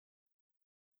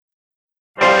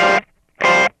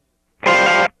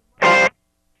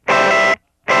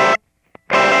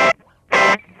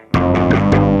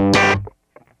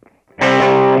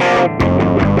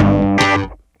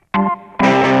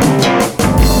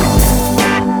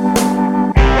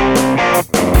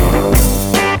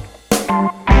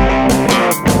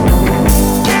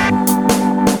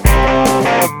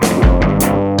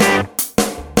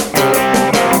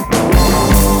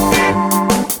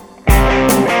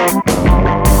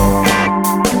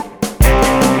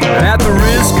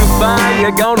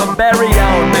fire, gonna bury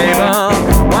your neighbor.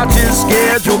 Watch his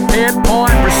schedule,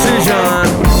 pinpoint precision.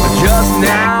 Just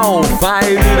now,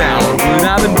 finding out what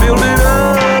I've been building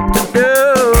up to do.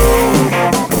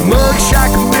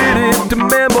 Mugshot committed to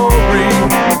memory,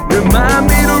 remind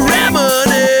me to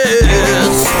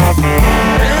reminisce.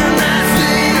 And that's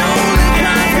the only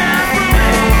contact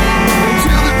remains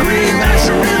until the greenbacks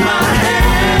are in my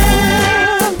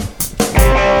hand.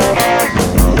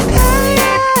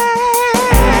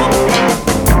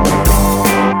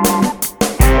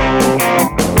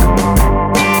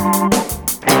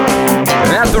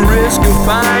 At the risk of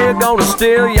fire, gonna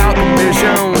steal your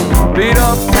commission. Beat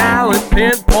up talent,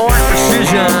 pinpoint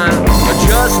precision.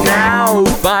 Just now,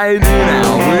 finding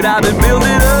out what I've been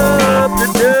building up to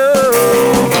do.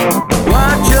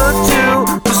 Watch until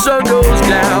the sun goes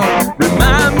down.